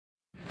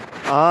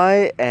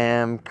I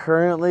am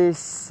currently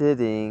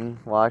sitting,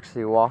 well,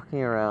 actually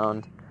walking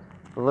around,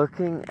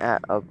 looking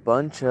at a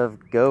bunch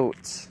of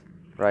goats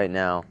right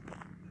now.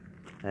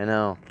 I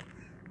know.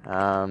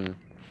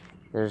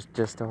 There's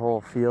just a whole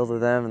field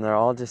of them, and they're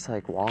all just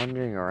like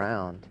wandering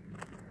around.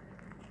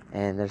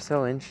 And they're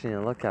so interesting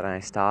to look at. And I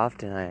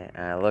stopped and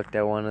I looked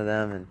at one of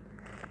them,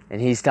 and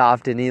he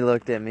stopped and he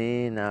looked at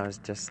me, and I was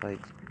just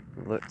like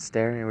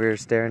staring. We were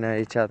staring at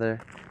each other.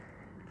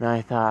 And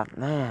I thought,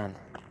 man,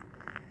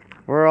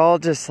 we're all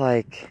just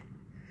like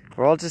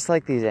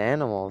these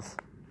animals.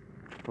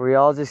 We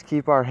all just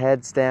keep our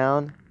heads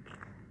down.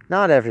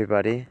 Not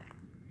everybody,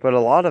 but a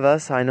lot of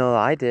us. I know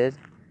I did.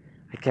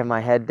 I kept my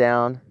head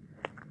down,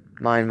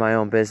 mind my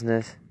own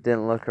business,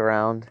 didn't look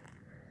around,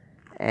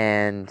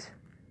 and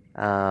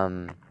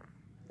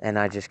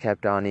I just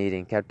kept on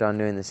eating, kept on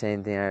doing the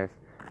same thing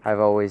I've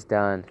always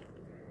done.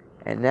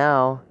 And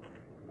now,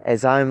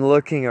 as I'm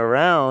looking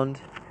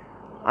around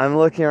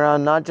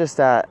not just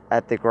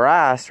at the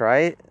grass,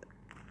 right?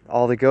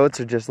 All the goats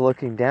are just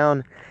looking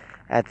down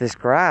at this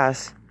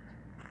grass.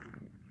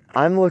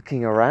 I'm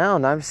looking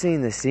around, I'm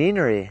seeing the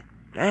scenery.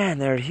 Man,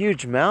 there are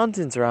huge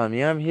mountains around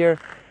me. I'm here,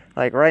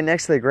 like right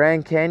next to the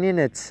Grand Canyon.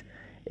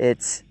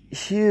 It's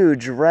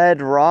huge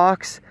red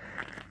rocks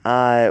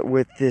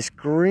with this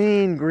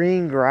green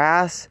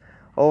grass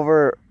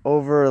over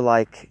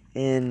like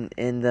in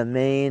the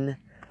main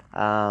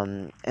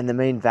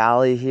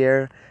valley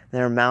here.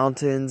 There are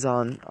mountains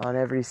on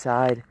every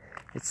side.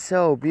 It's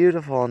so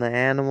beautiful, and the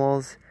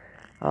animals.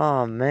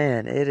 Oh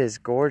man, it is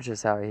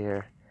gorgeous out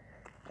here.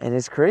 And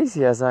it's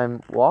crazy, as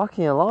I'm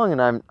walking along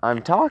and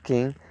I'm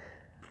talking,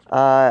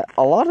 a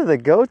lot of the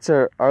goats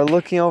are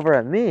looking over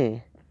at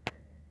me.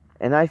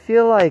 And I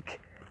feel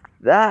like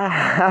that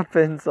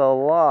happens a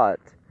lot.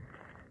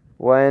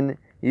 When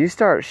you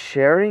start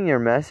sharing your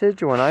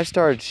message, when I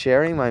started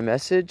sharing my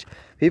message,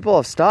 people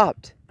have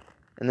stopped.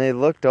 And they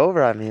looked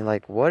over at me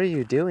like, what are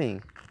you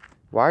doing?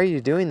 Why are you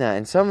doing that?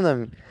 And some of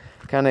them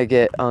kind of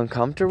get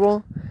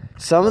uncomfortable.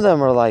 Some of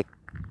them are like,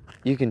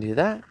 you can do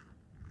that?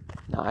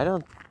 No, I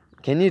don't.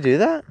 Can you do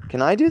that?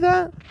 Can I do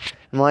that?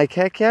 I'm like,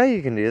 heck yeah,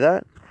 you can do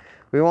that.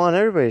 We want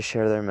everybody to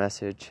share their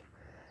message.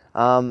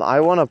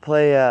 I want to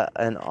play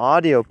an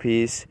audio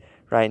piece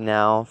right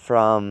now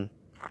from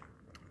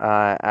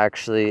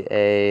actually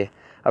a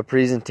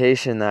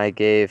presentation that I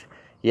gave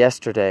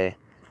yesterday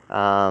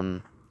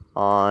on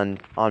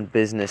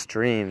business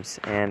dreams,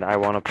 and I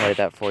want to play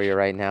that for you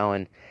right now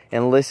and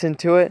listen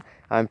to it.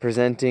 I'm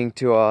presenting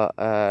to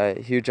a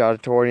huge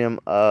auditorium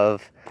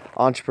of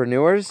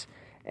entrepreneurs,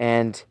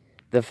 and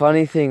the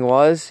funny thing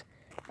was,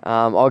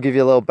 I'll give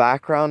you a little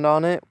background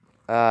on it.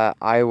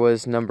 I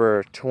was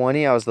number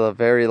 20. I was the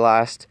very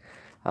last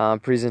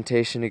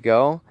presentation to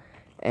go,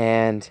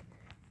 and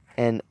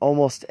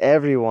almost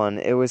everyone.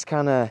 It was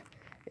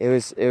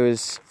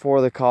for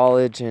the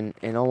college, and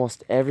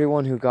almost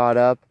everyone who got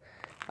up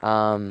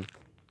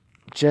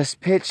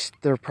just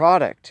pitched their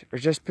product or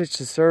just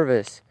pitched a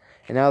service,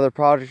 and how their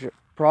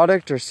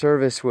product or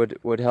service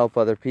would help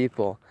other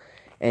people,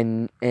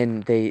 and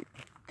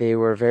they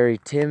were very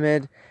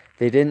timid.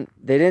 They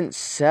didn't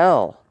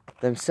sell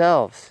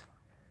themselves.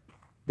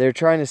 They're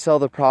trying to sell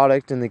the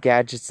product and the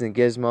gadgets and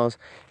gizmos.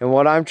 And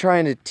what I'm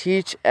trying to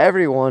teach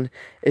everyone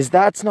is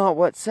that's not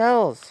what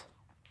sells.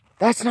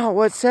 That's not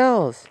what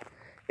sells.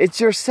 It's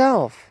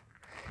yourself.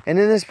 And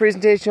in this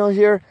presentation you'll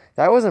hear,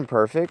 that wasn't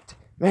perfect.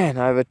 Man,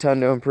 I have a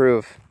ton to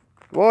improve.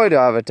 Boy, do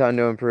I have a ton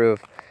to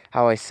improve.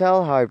 How I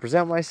sell, how I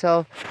present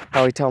myself,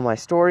 how I tell my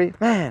story.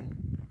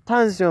 Man,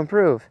 tons to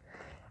improve.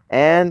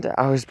 And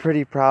I was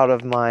pretty proud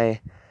of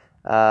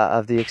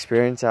of the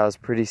experience. I was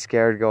pretty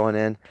scared going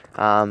in.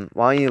 Why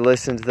don't you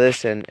listen to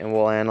this and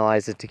we'll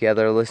analyze it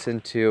together.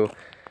 Listen to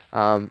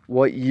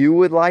what you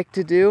would like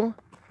to do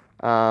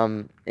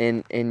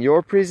in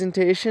your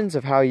presentations,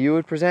 of how you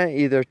would present,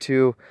 either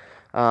to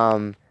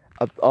a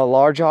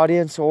large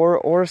audience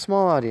or a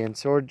small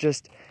audience, or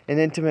just an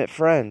intimate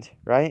friend,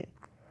 right?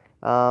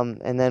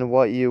 And then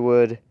what you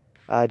would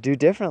do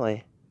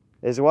differently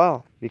as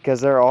well, because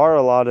there are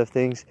a lot of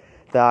things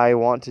that I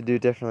want to do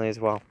differently as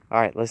well.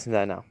 All right, listen to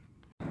that now.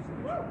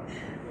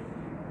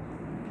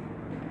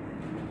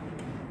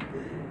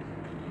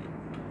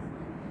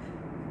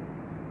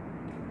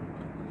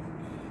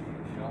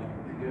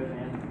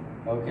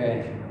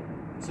 Okay,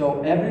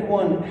 so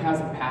everyone has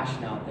a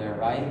passion out there,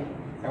 right?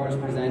 Everyone's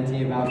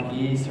presenting about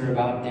geese or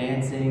about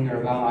dancing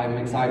or about, I'm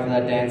excited for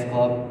that dance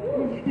club.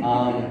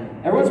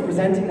 Everyone's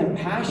presenting their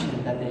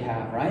passion that they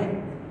have,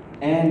 right?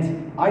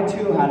 And I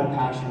too had a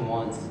passion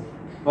once.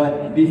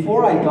 But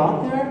before I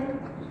got there,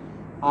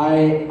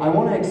 I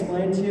want to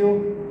explain to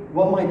you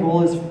what my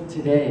goal is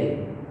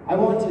today. I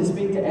want to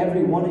speak to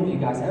every one of you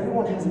guys.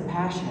 Everyone has a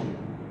passion.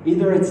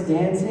 Either it's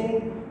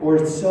dancing, or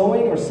it's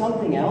sewing, or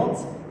something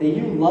else that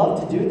you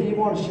love to do, that you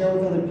want to share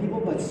with other people,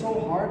 but it's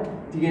so hard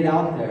to get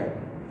out there.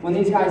 When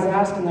these guys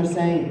ask and they're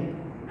saying,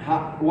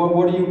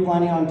 what are you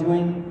planning on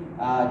doing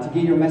to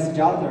get your message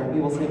out there? And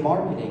people say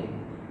marketing.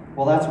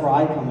 Well, that's where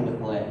I come into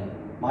play.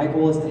 My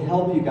goal is to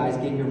help you guys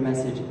get your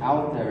message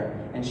out there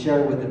and share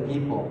it with the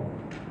people.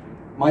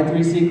 My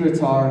 3 secrets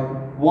are: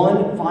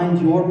 1,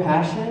 find your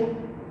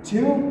passion;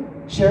 2,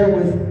 share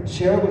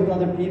it with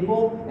other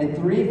people; and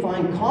 3,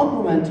 find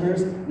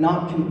complementers,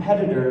 not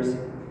competitors.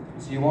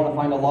 So you want to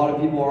find a lot of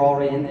people who are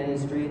already in the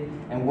industry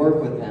and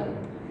work with them.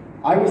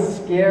 I was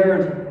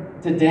scared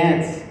to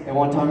dance at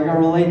one time. I gotta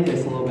relate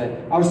this a little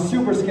bit. I was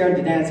super scared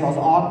to dance. I was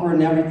awkward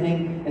and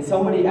everything. And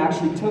somebody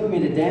actually took me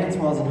to dance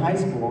when I was in high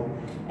school.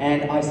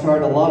 And I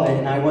started to love it.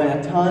 And I went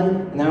a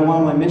ton. And then I went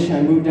on my mission.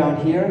 I moved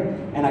down here.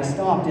 And I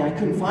stopped. And I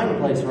couldn't find a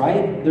place,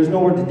 right? There's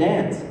nowhere to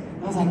dance.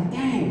 And I was like,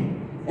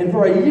 dang. And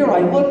for a year, I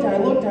looked and I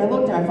looked and I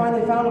looked. And I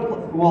finally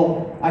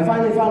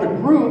found a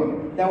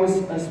group that was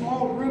a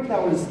small group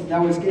that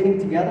was getting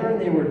together, and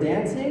they were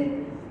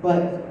dancing,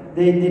 but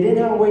they didn't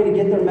have a way to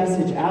get their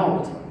message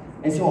out.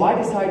 And so I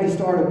decided to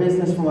start a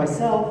business for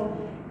myself,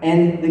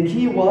 and the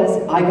key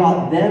was I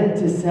got them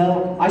to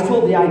sell. I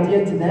sold the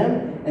idea to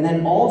them, and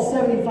then all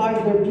 75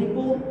 of their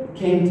people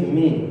came to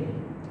me.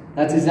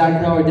 That's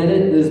exactly how I did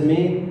it. This is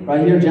me,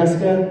 right here,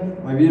 Jessica,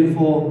 my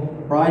beautiful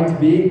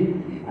bride-to-be.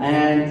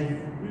 And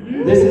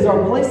this is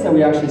our place that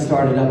we actually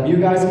started up. You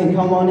guys can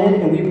come on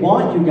in, and we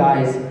want you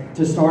guys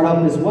to start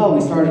up as well.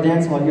 We started a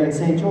dance hall here in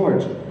St.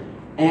 George.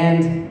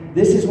 And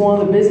this is one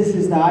of the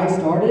businesses that I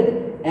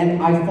started, and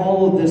I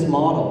followed this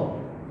model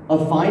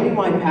of finding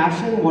my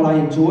passion, what I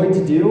enjoy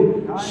to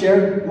do,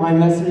 share my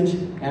message,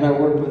 and I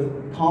work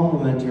with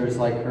complementers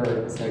like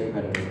her instead of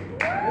competitors.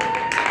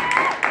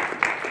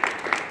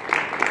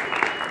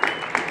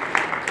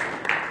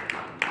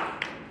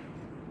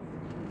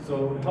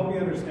 So help me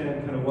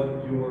understand kind of what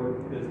your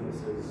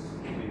business is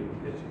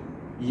pitching.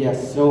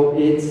 Yes, so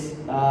it's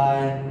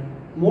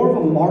more of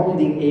a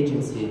marketing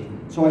agency.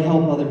 So I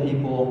help other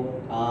people,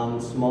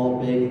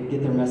 small, big,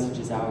 get their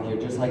messages out here.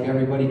 Just like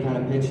everybody kind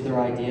of pitched their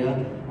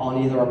idea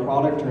on either a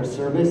product or a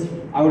service,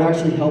 I would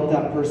actually help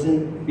that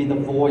person be the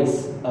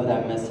voice of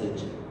that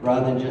message,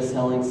 rather than just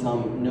selling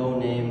some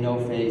no-name,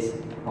 no-face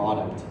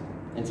product.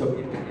 And so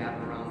people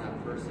gather around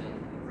that person,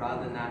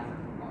 rather than that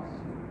product.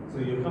 So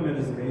you'll come in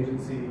as an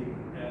agency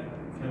at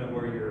kind of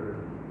where you're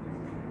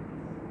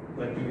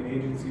like doing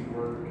agency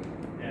work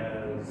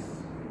as,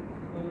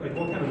 like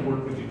what kind of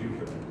work would you do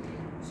for them?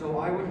 So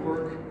I would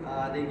work,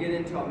 they get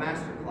into a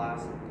master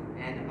class,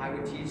 and I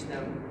would teach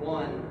them,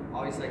 one,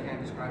 obviously I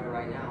can't describe it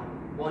right now,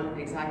 one,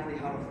 exactly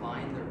how to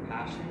find their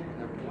passion and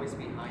their voice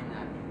behind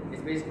that.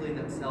 It's basically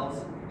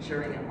themselves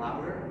sharing it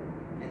louder,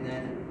 and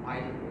then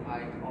I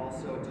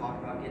also talk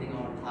about getting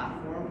on a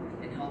platform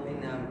and helping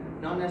them,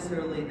 not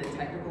necessarily the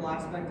technical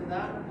aspect of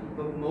that,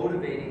 but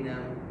motivating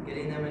them,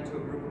 getting them into a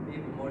group of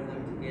people, motivating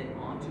them to get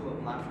onto a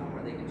platform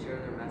where they can share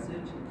their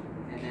message.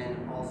 And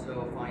then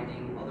also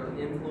finding other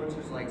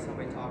influencers like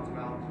somebody talked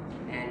about,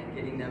 and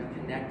getting them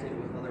connected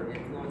with other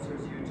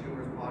influencers,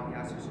 YouTubers,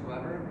 podcasters,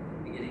 whoever,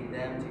 and getting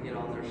them to get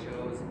on their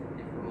shows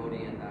and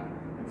promoting it that way.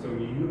 And so are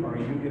you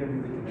going to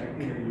do the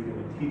connecting, or are you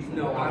going to teach them?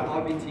 No,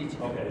 I'll be teaching.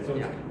 Okay, so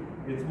yeah.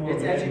 it's more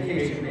it's of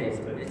education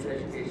based. It's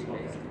education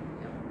based. Okay.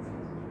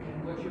 Yeah.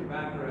 And what's your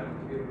background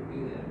to be able to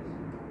do this?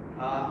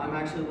 I'm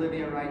actually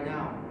living it right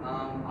now.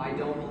 I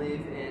don't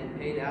believe in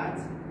paid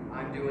ads.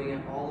 I'm doing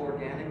it all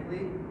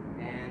organically,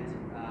 and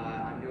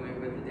I'm doing it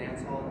with the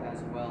dance hall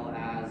as well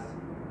as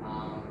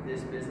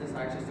this business.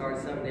 I actually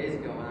started 7 days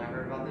ago, and I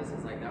heard about this.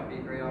 It's like, that would be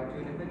a great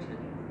opportunity to pitch it.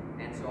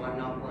 And so I'm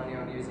not planning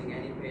on using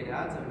any paid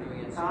ads. I'm doing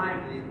it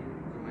strictly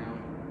through my own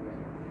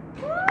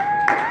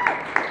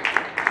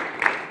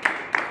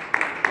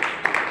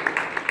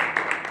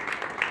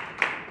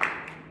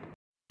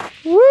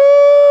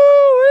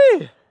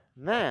Woo!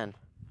 Man,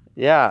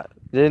 yeah.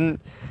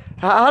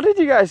 How did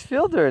you guys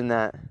feel during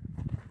that?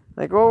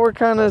 Like, what were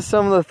kind of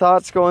some of the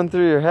thoughts going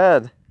through your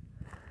head?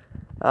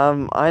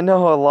 I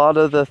know a lot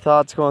of the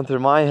thoughts going through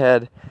my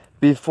head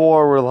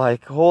before were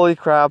like, holy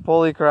crap,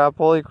 holy crap,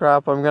 holy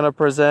crap, I'm going to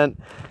present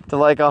to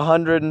like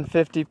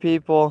 150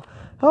 people.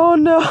 Oh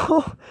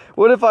no,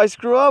 what if I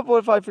screw up? What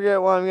if I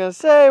forget what I'm going to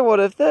say? What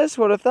if this?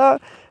 What if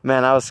that?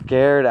 Man, I was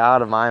scared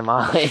out of my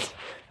mind.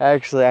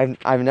 Actually,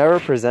 I've never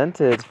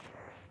presented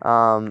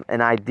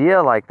an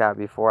idea like that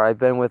before. I've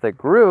been with a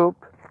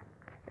group,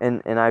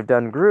 and I've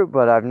done group,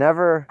 but I don't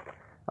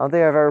think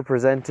I've ever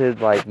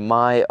presented like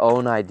my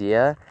own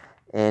idea,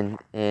 and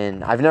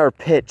I've never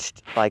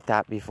pitched like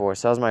that before,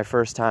 so that was my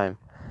first time.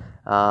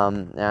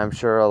 And I'm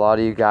sure a lot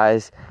of you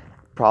guys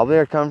probably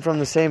are coming from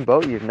the same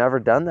boat. You've never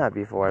done that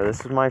before.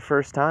 This was my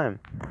first time.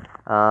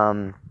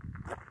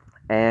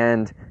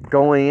 And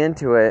going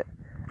into it,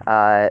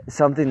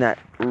 something that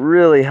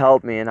really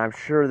helped me, and I'm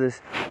sure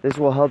this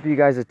will help you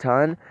guys a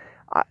ton.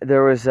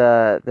 There was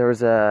a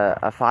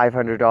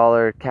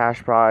 $500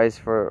 cash prize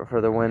for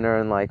the winner,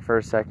 and like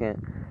first,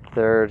 second,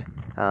 third,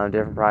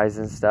 different prizes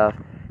and stuff.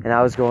 And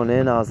I was going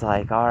in, I was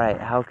like, all right,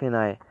 how can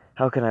I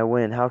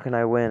win? How can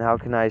I win? How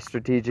can I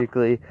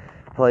strategically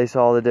place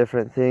all the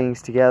different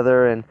things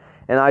together? And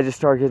I just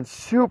started getting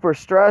super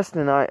stressed,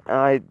 and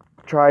I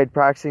tried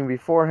practicing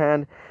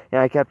beforehand,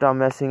 and I kept on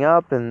messing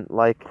up, and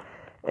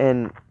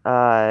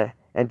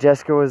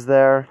Jessica was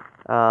there,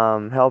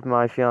 helping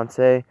my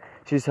fiance.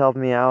 She's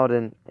helping me out,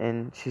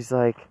 and she's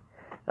like,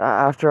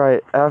 after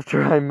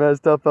I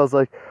messed up, I was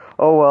like,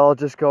 oh well, I'll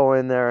just go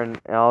in there and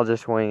I'll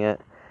just wing it.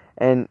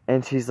 And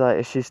she's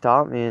like, she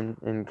stopped me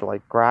and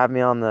like grabbed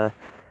me on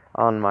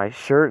my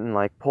shirt and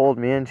like pulled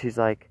me in. She's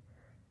like,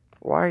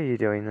 why are you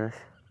doing this?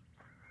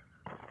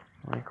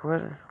 I'm like,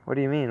 what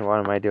do you mean, why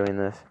am I doing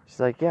this? She's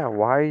like, yeah,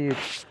 why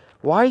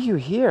are you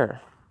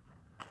here?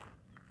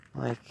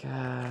 I'm like,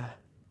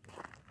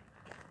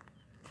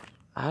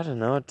 I don't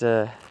know,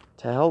 to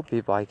help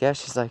people, I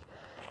guess. She's like,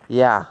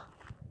 yeah,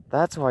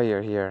 that's why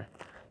you're here.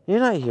 You're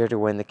not here to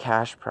win the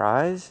cash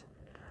prize.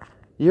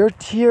 You're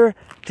here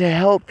to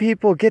help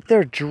people get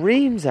their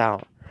dreams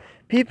out.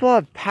 People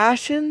have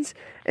passions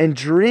and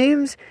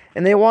dreams,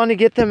 and they want to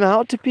get them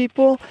out to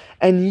people,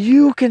 and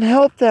you can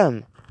help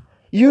them.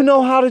 You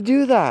know how to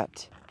do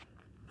that.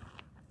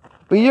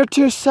 But you're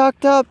too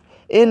sucked up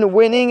in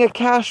winning a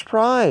cash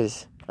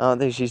prize. I don't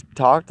think she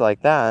talked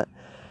like that.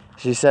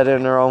 She said it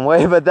in her own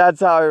way, but that's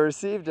how I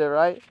received it,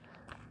 right?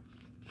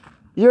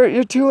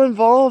 You're too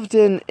involved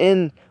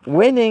in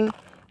winning,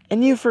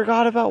 and you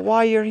forgot about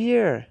why you're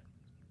here.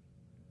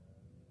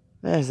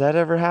 Man, has that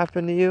ever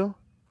happened to you?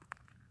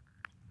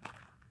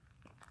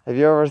 Have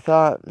you ever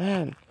thought,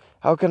 man,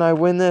 how can I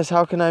win this?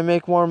 How can I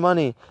make more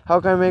money? How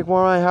can I make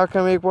more money? How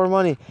can I make more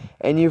money?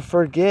 And you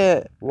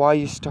forget why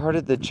you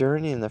started the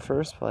journey in the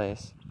first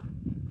place.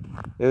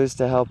 It was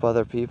to help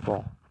other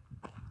people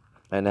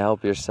and to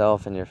help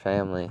yourself and your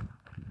family.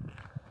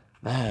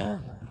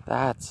 Man,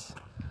 that's...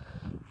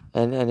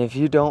 And if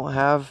you don't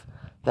have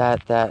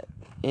that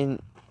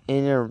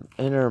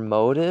inner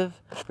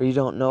motive, or you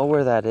don't know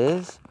where that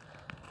is,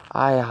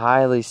 I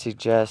highly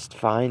suggest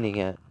finding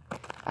it.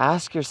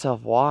 Ask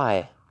yourself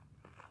why.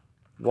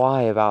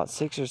 Why about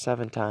 6 or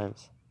 7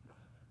 times.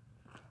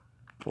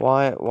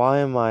 Why do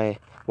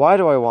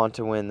I want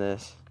to win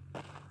this?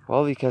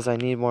 Well, because I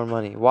need more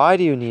money. Why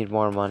do you need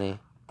more money?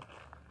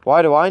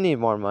 Why do I need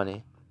more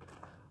money?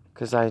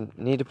 Because I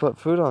need to put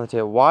food on the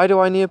table. Why do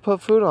I need to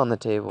put food on the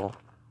table?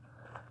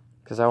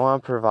 Because I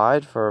want to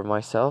provide for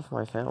myself,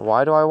 my family.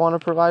 Why do I want to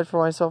provide for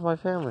myself, my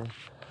family?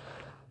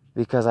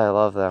 Because I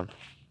love them.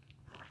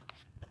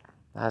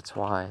 That's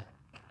why.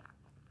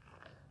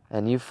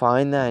 And you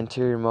find that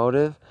interior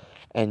motive,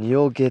 and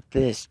you'll get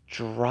this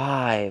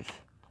drive,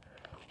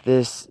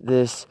 this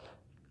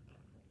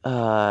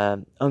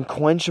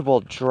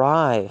unquenchable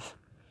drive,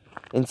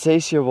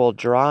 insatiable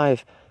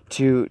drive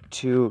to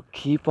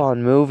keep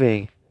on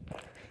moving.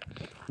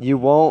 You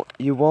won't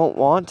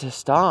want to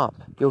stop.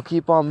 You'll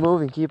keep on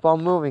moving, keep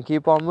on moving,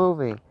 keep on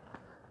moving.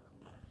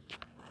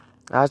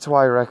 That's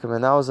why I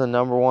recommend. That was the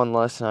number one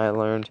lesson I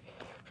learned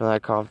from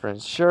that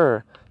conference.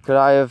 Sure, could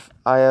I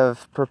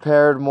have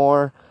prepared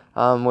more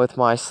with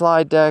my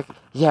slide deck?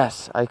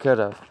 Yes, I could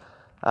have.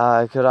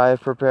 Could I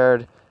have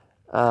prepared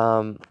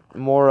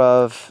more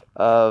of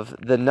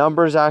the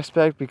numbers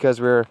aspect,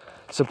 because we're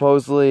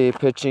supposedly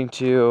pitching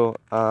to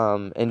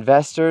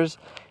investors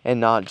and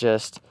not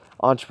just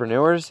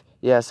entrepreneurs?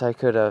 Yes, I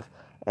could have.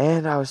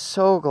 And I was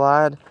so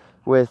glad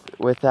with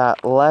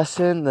that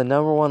lesson. The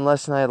number one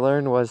lesson I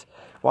learned was,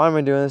 why am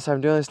I doing this?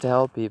 I'm doing this to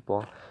help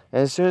people.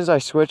 And as soon as I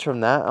switched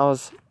from that,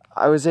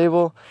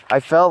 I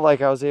felt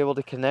like I was able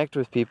to connect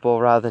with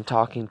people rather than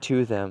talking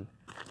to them.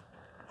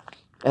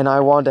 And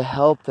I wanted to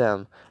help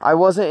them. I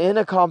wasn't in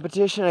a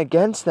competition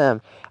against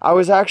them. I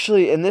was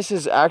actually, and this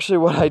is actually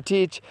what I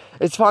teach,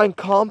 it's find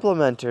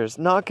complementers,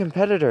 not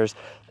competitors.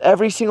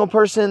 Every single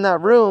person in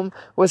that room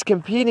was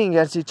competing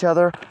against each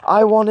other.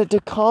 I wanted to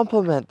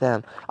complement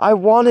them. I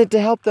wanted to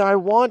help them. I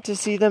want to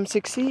see them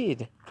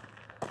succeed.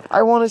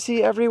 I want to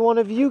see every one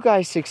of you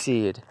guys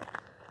succeed.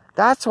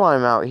 That's why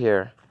I'm out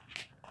here.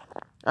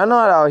 I'm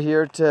not out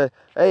here to,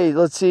 hey,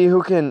 let's see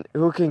who can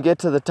get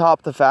to the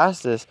top the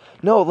fastest.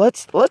 No,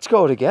 let's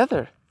go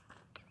together.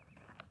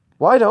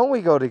 Why don't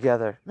we go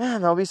together?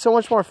 Man, that'll be so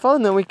much more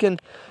fun. Then we can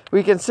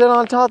sit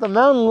on top of the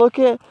mountain, look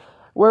at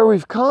where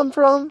we've come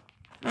from.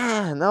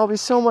 Man, that'll be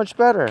so much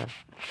better.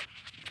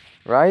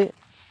 Right?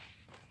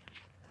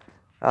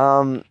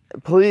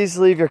 Please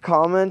leave your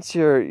comments,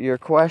 your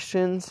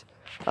questions.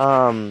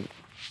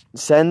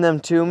 Send them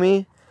to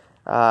me.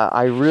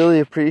 I really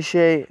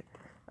appreciate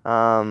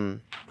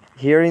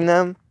hearing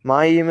them.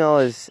 My email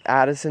is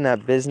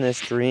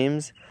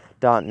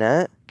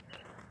addison@businessdreams.net.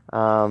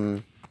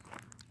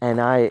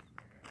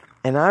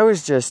 And I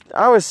was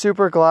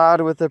super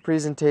glad with the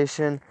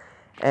presentation,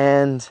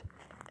 and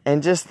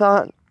just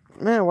thought,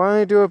 man, why don't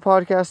I do a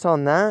podcast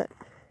on that?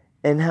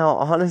 And how,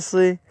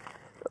 honestly,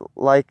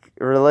 like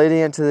relating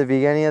it to the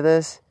beginning of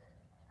this,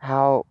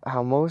 how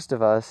most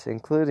of us,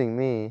 including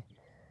me,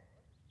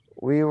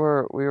 we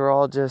were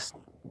all just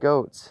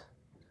goats,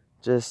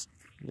 just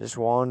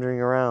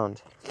wandering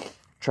around,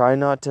 trying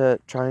not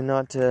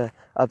to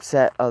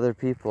upset other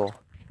people.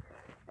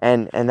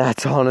 And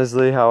that's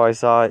honestly how I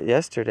saw it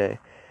yesterday.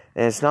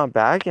 And it's not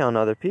bagging on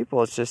other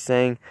people. It's just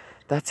saying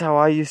that's how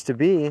I used to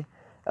be.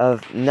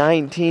 Of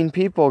 19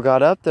 people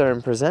got up there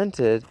and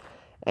presented,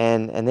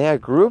 and they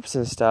had groups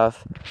and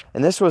stuff.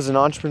 And this was an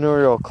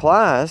entrepreneurial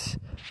class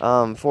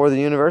for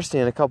the university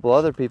and a couple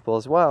other people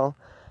as well.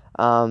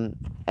 And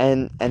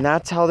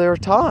that's how they were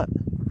taught.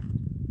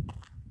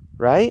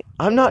 right?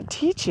 I'm not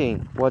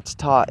teaching what's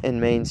taught in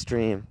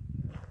mainstream.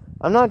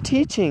 I'm not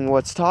teaching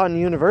what's taught in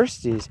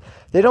universities.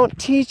 They don't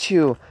teach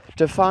you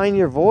to find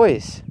your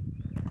voice.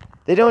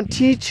 They don't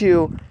teach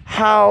you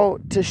how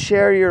to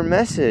share your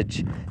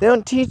message. They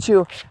don't teach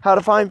you how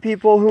to find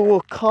people who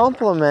will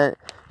complement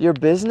your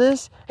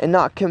business and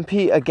not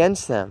compete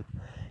against them.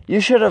 You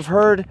should have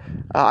heard,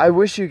 I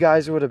wish you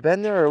guys would have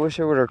been there, or I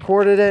wish I would have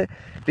recorded it,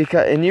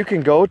 and you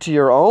can go to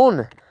your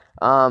own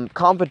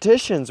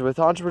competitions with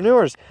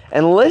entrepreneurs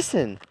and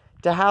listen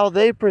to how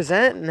they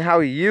present and how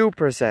you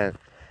present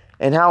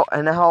and how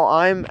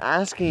I'm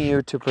asking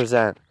you to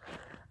present.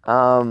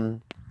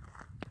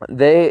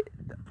 They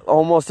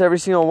almost every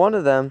single one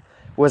of them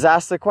was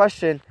asked the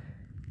question,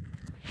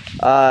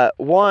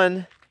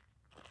 one,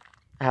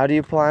 how do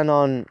you plan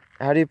on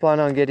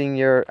getting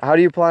your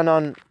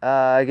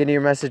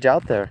message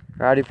out there?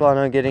 Or how do you plan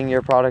on getting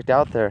your product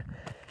out there?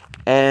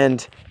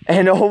 And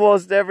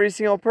almost every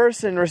single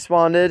person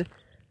responded,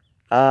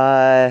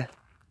 well,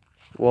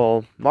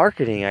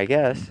 marketing, I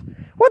guess.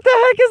 What the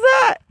heck is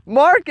that?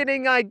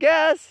 Marketing, I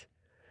guess.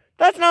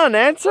 That's not an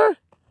answer.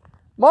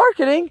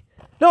 Marketing?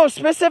 No,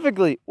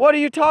 specifically, what are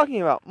you talking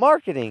about?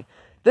 Marketing.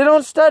 They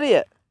don't study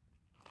it.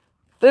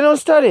 They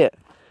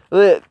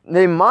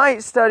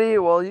might study,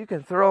 well, you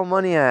can throw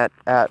money at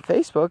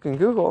Facebook and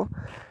Google.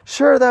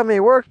 Sure, that may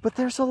work, but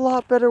there's a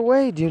lot better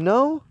way, do you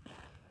know?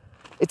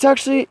 It's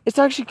actually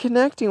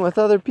connecting with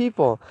other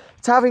people.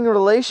 It's having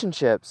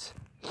relationships.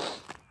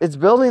 It's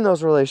building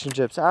those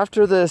relationships.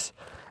 After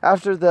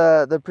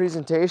the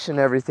presentation,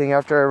 everything,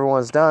 after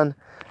everyone's done,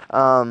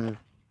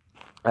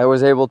 I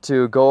was able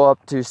to go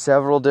up to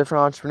several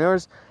different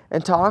entrepreneurs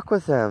and talk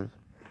with them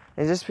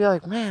and just be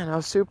like, man, I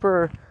was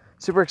super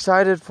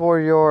excited for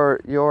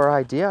your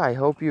idea. I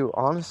hope you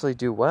honestly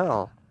do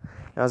well.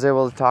 And I was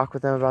able to talk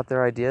with them about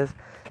their ideas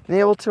and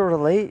able to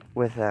relate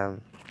with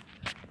them.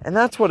 And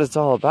that's what it's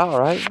all about,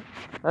 right?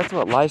 That's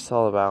what life's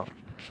all about.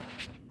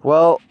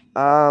 Well,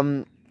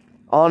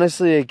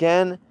 honestly,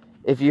 again,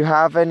 if you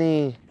have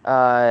any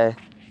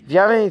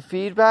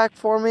feedback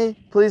for me,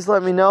 please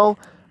let me know.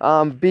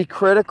 Be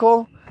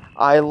critical.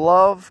 I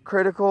love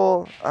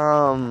critical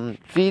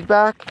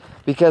feedback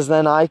because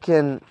then I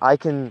can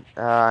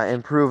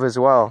improve as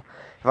well.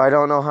 If I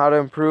don't know how to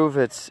improve,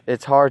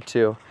 it's hard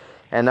to.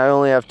 And I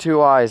only have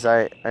 2 eyes.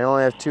 I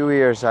only have 2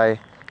 ears. I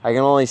can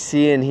only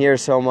see and hear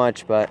so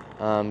much. But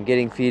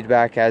getting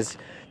feedback, as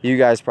you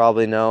guys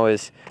probably know,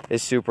 is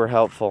super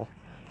helpful.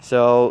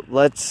 So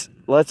let's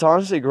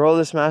honestly grow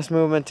this mass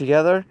movement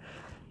together.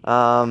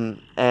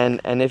 And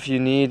if you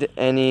need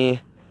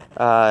any.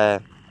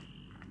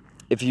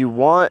 If you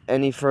want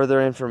any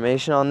further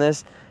information on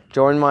this,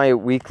 join my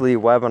weekly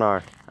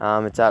webinar.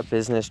 It's at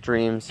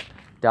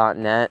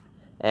businessdreams.net.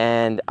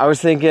 And I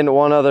was thinking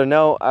one other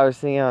note. I was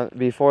thinking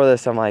before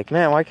this, I'm like,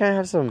 man, why can't I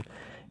have some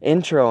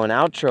intro and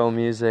outro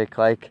music?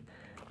 Like,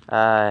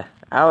 I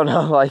don't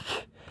know, like,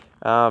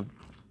 I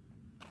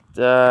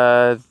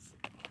don't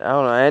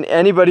know.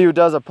 Anybody who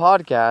does a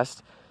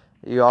podcast,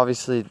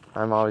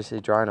 I'm obviously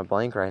drawing a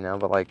blank right now,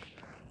 but like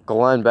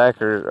Glenn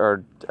Beck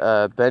or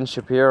Ben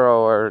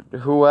Shapiro or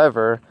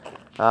whoever,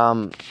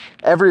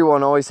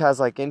 everyone always has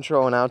like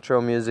intro and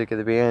outro music at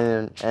the beginning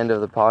and end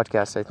of the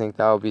podcast. I think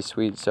that would be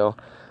sweet. So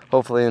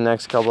hopefully in the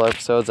next couple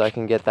episodes I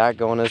can get that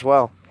going as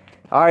well.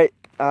 All right,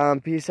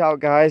 peace out,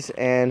 guys,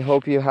 and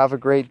hope you have a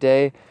great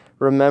day.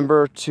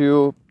 Remember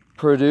to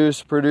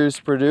produce.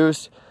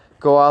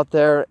 Go out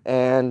there,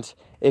 and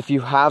if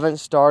you haven't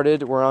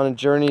started, we're on a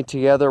journey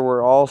together.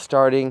 We're all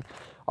starting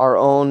our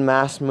own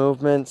mass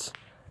movements.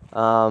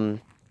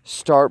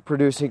 Start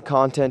producing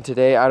content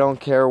today. I don't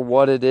care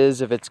what it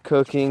is, if it's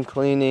cooking,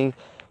 cleaning,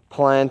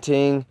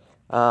 planting,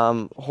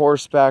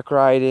 horseback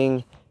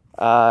riding,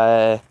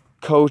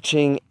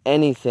 coaching,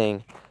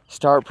 anything.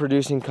 Start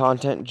producing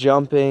content,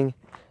 jumping.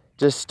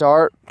 Just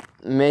start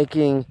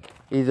making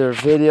either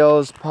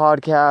videos,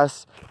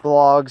 podcasts,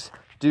 blogs.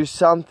 Do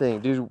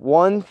something. Do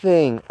one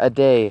thing a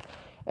day.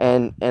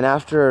 And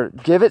after,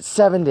 give it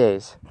 7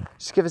 days.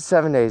 Just give it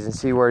 7 days and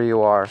see where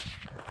you are.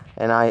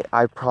 And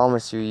I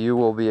promise you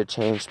will be a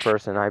changed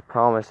person. I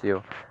promise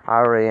you. I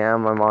already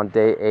am. I'm on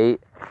day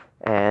 8.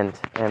 And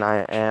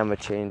I am a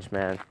changed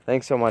man.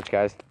 Thanks so much,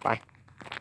 guys. Bye.